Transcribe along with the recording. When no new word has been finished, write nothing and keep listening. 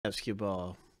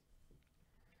Basketball.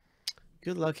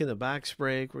 Good luck in the box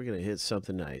break. We're going to hit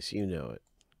something nice. You know it.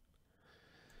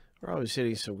 We're always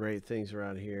hitting some great things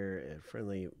around here at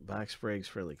Friendly Box Breaks,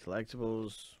 Friendly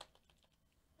Collectibles.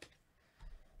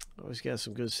 Always got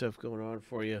some good stuff going on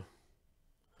for you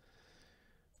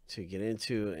to get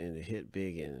into and to hit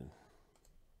big in.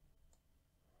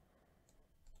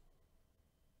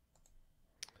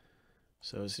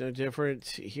 So it's no different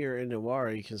here in Noir.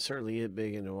 You can certainly hit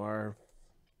big in Noir.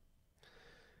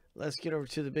 Let's get over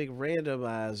to the big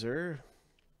randomizer.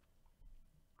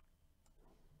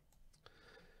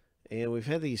 And we've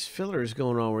had these fillers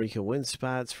going on where you can win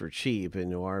spots for cheap in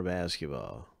Noir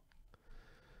basketball.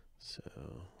 So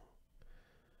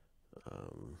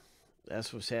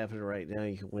that's what's happening right now.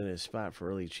 You can win a spot for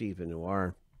really cheap in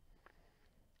Noir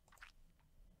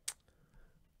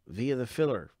via the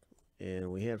filler.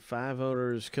 And we had 5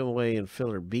 owners come away in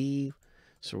filler B.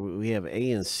 So we have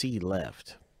A and C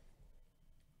left.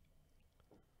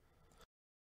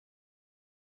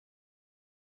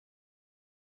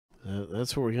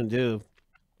 That's what we're going to do.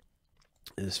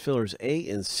 Is fillers A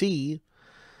and C.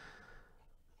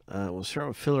 We'll start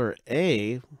with filler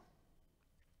A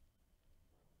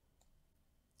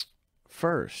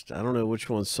first. I don't know which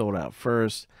one sold out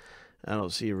first. I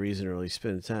don't see a reason to really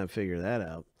spend time figuring that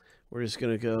out. We're just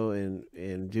going to go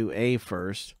and do A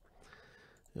first.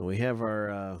 And we have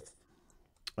our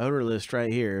owner list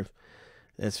right here.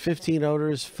 That's 15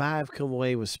 owners. 5 come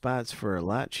away with spots for a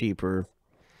lot cheaper.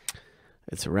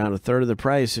 It's around a third of the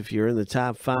price if you're in the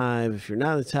top 5. If you're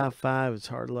not in the top 5, it's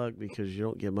hard luck because you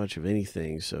don't get much of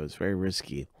anything, so it's very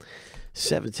risky.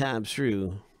 7 times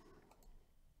through.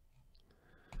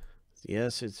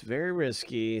 Yes, it's very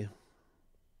risky.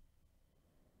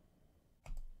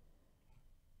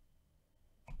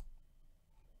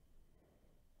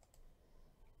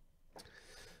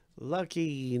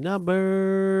 Lucky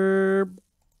number.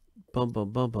 Bum,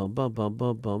 bum, bum, bum, bum, bum,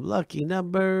 bum, bum. Lucky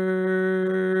number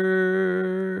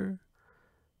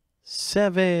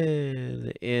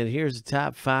 7. And here's the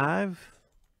top 5.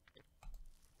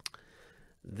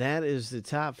 That is the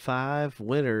top 5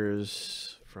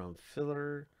 winners from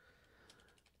filler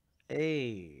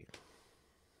A.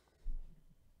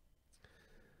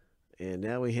 And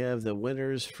now we have the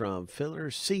winners from filler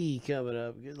C coming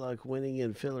up. Good luck winning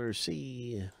in filler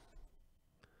C.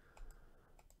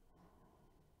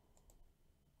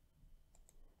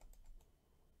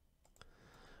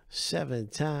 Seven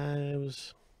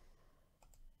times.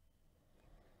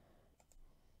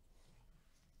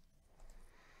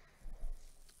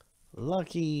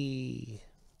 Lucky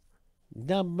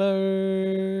number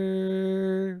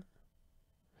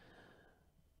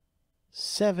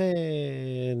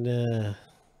 7.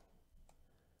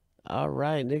 All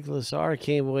right, Nicholas R.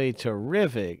 came away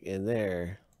terrific in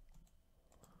there.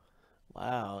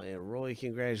 Wow, and Roy,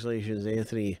 congratulations,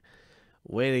 Anthony.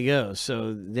 Way to go.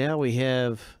 So now we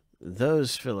have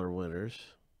those filler winners.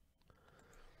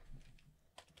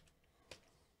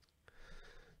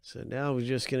 So now we're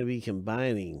just going to be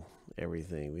combining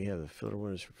everything. We have the filler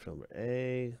winners for filler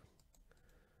A,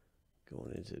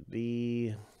 going into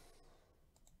B.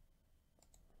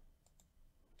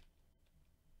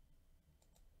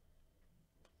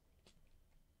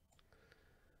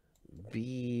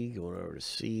 B going over to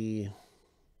C.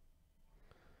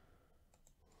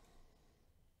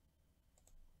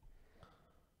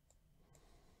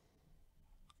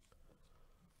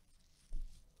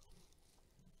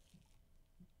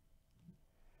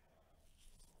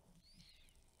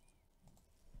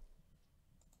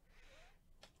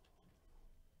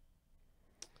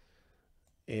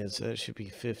 And so that should be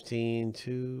 15,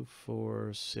 2,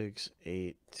 4, 6,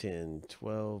 8, 10,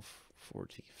 12,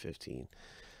 14, 15.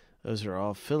 Those are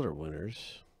all filler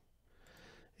winners.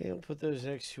 And we'll put those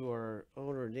next to our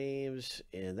owner names,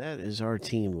 and that is our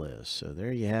team list. So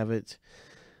there you have it.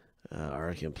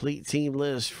 Our complete team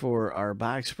list for our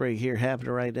box break here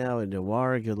happening right now in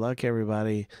Noir. Good luck,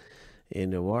 everybody, in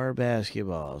Noir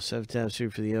basketball. 7 times through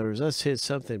for the owners. Let's hit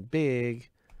something big.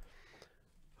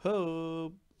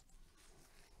 Hope.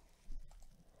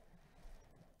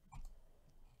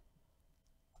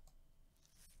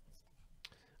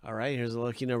 All right, here's the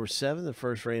lucky number 7. The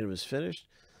first random is finished.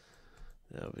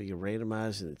 Now we can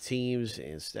randomize the teams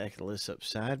and stack the list up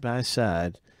side by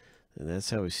side. And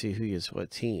that's how we see who gets what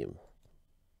team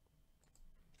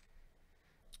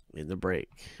in the break.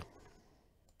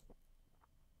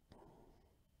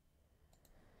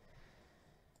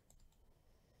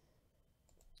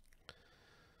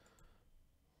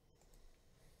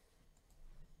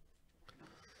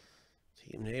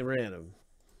 Team name random.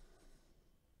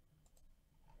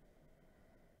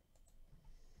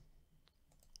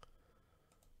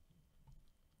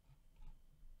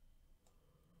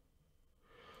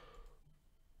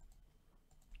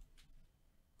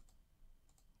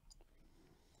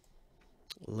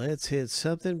 Let's hit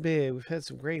something big. We've had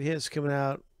some great hits coming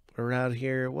out around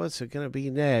here. What's it going to be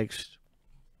next?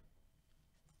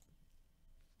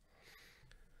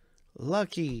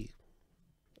 Lucky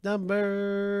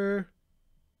number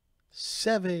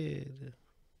 7.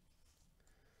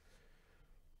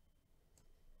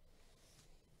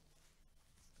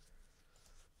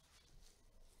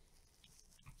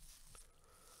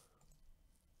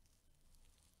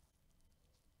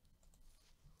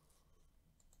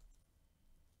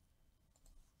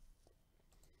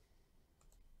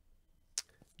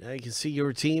 Now you can see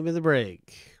your team in the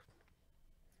break.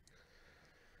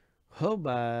 Oh,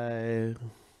 bye.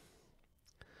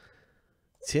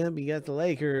 Tim, you got the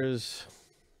Lakers.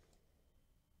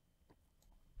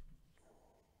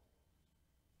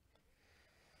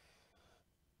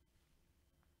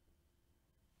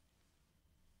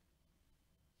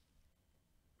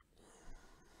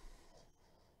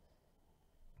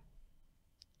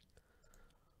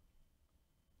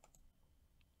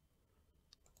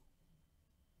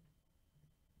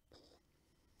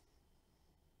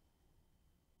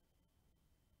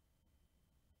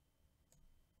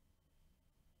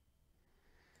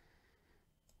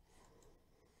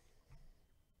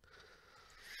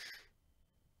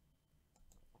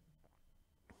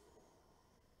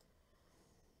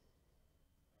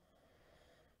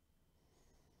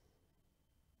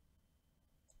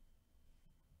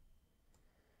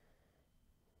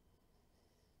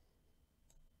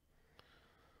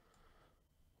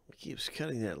 Keeps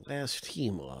cutting that last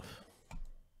team off.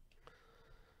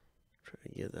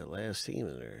 Trying to get that last team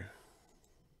in there.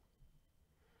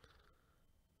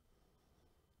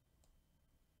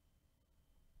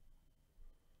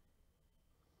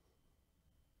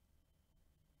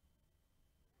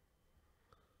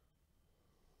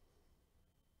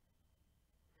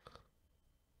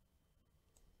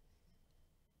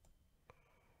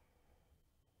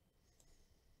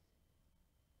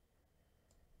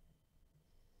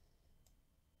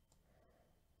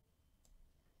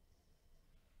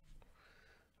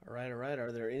 All right, all right.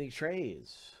 Are there any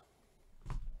trades?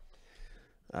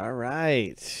 All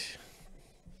right.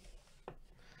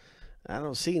 I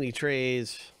don't see any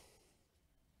trades.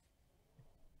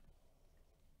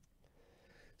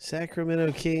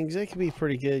 Sacramento Kings, that could be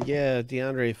pretty good. Yeah,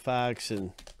 DeAndre Fox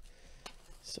and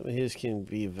some of his can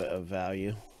be of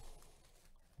value.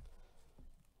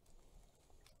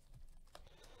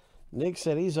 Nick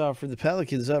said he's offered the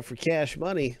Pelicans up for cash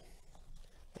money.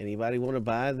 Anybody want to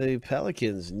buy the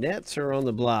Pelicans? Nets are on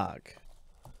the block.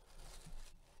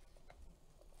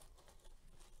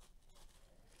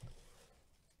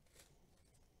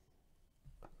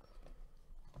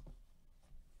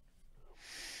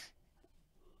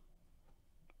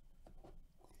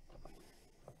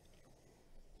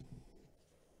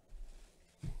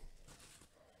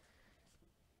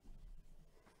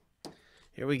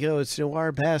 Here we go. It's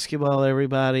Noir basketball,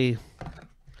 everybody.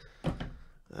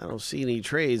 I don't see any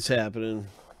trades happening.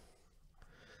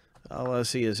 All I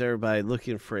see is everybody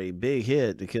looking for a big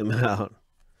hit to come out.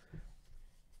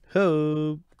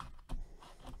 Hope.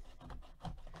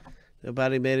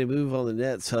 Nobody made a move on the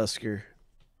Nets, Husker.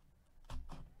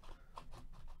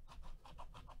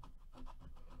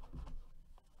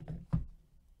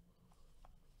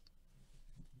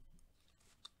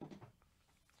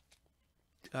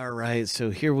 All right, so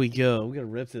here we go. We're going to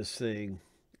rip this thing.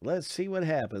 Let's see what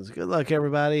happens. Good luck,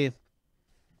 everybody.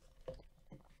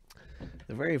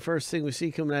 The very first thing we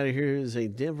see coming out of here is a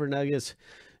Denver Nuggets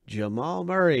Jamal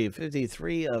Murray,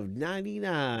 53 of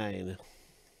 99.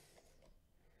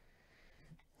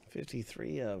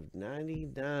 53 of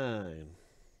 99.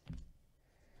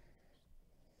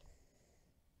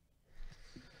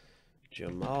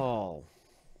 Jamal.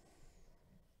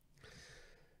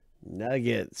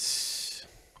 Nuggets.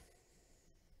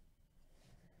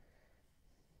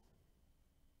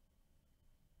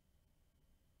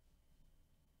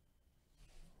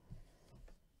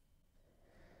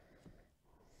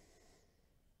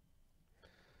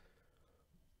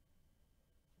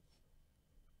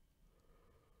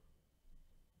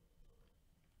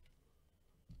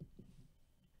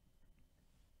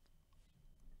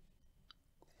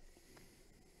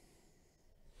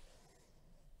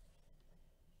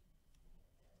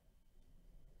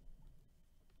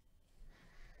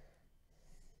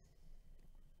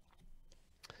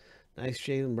 Nice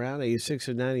Jaylen Brown, 86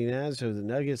 of 99. So the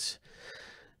Nuggets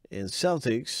and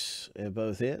Celtics have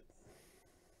both hit.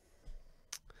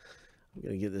 I'm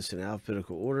going to get this in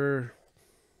alphabetical order.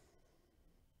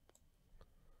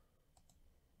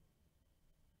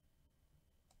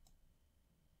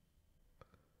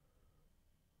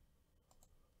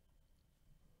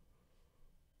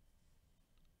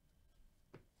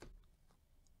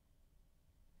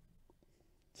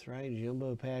 That's right,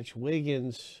 Jumbo Patch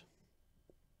Wiggins.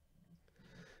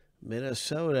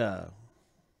 Minnesota.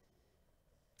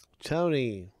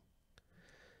 Tony.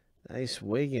 Nice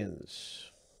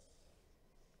Wiggins.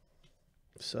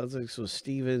 Celtics with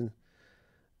Steven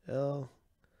L.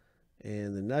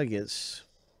 And the Nuggets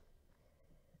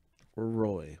were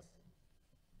Roy.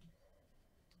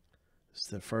 It's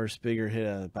the first bigger hit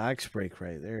of the box break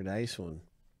right there. Nice one.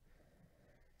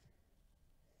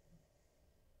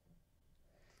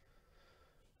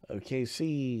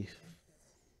 OKC.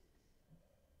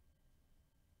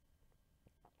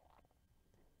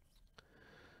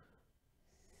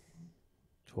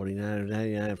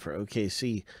 $29.99 for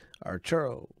OKC.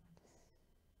 Arturo.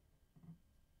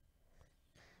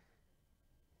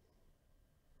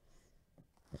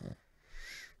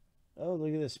 Oh,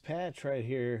 look at this patch right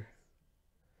here.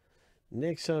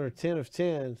 Knicks on 10 of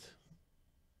 10.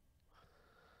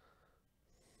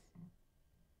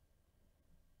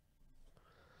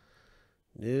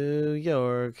 New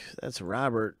York. That's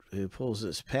Robert who pulls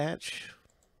this patch.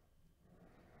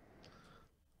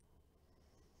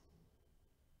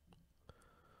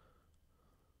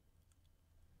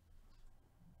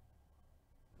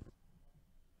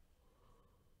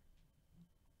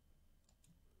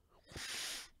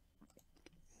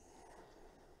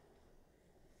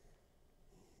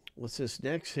 What's this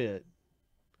next hit?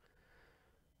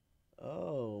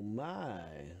 Oh, my.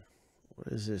 What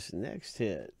is this next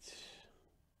hit?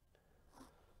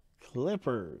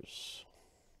 Clippers.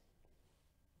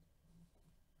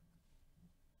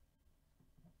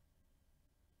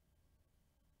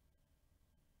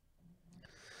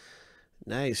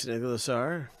 Nice, Nicholas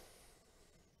R.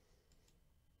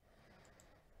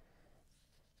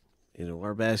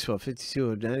 Noir Basketball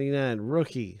 52 of 99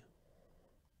 rookie.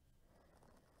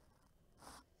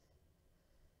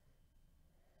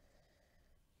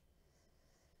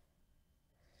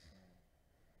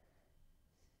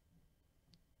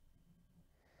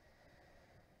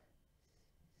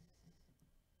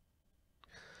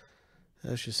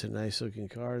 That's just a nice looking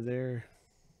card there.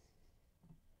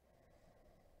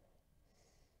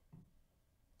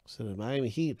 So the Miami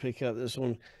Heat pick up this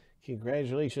one.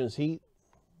 Congratulations, Heat.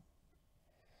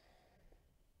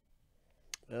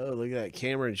 Oh, look at that.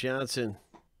 Cameron Johnson.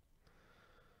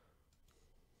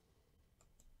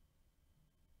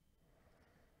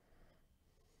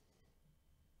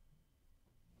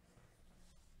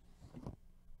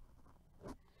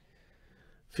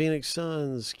 Phoenix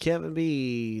Suns, Kevin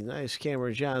B. Nice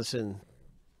Cameron Johnson.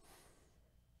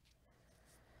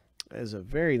 That's a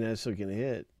very nice looking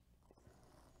hit.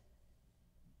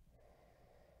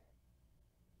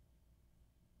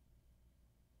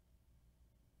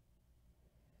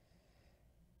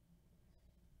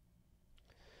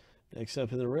 Next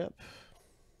up in the rip.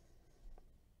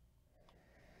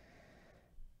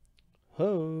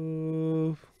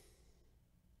 Ho.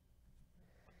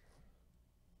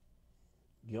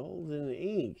 Golden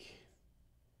ink.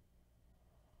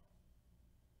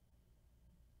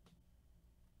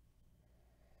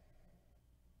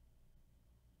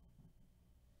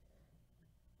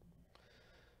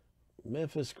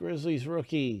 Memphis Grizzlies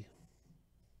rookie.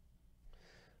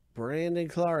 Brandon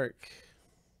Clark.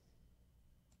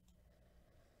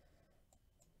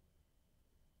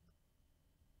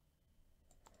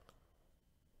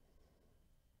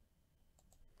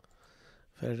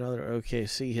 If I had another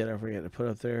OKC hit I forget to put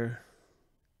up there.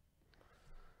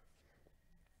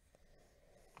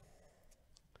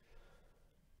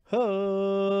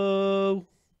 Ho!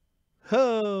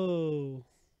 Ho!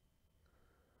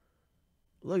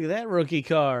 Look at that rookie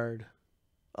card.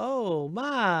 Oh,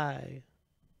 my.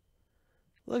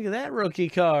 Look at that rookie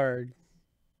card.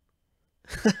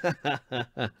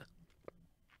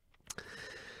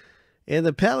 And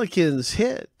the Pelicans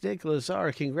hit Nicholas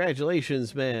R.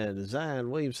 Congratulations, man. Zion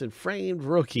Williamson, framed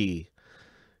rookie.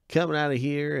 Coming out of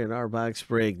here in our box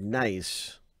break.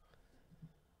 Nice.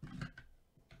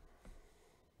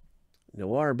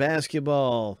 Noir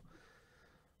Basketball.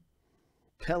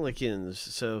 Pelicans.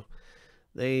 So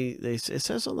it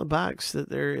says on the box that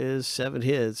there is 7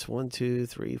 hits. 1, 2,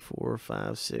 3, 4,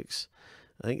 5, 6.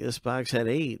 I think this box had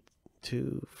 8.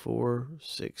 2, 4,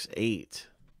 6, 8.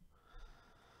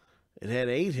 It had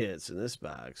 8 hits in this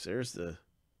box. There's the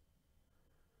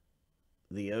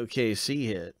OKC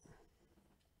hit.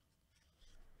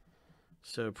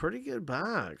 So pretty good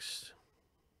box.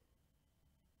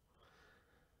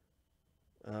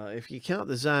 If you count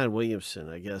the Zion Williamson,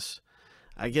 I guess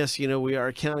we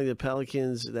are counting the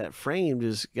Pelicans. That framed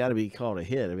has got to be called a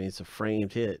hit. I mean, it's a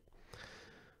framed hit.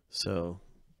 So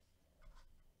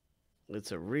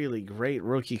it's a really great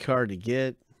rookie card to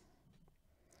get.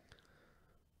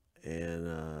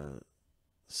 And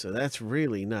so that's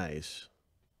really nice.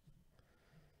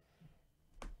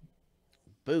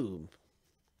 Boom.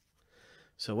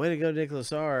 So way to go,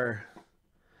 Nicholas R.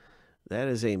 That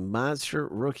is a monster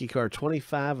rookie card.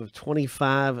 25 of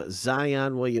 25,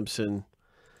 Zion Williamson.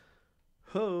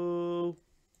 Ho!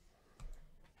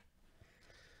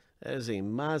 That is a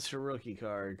monster rookie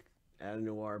card out of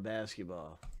Noir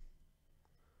basketball.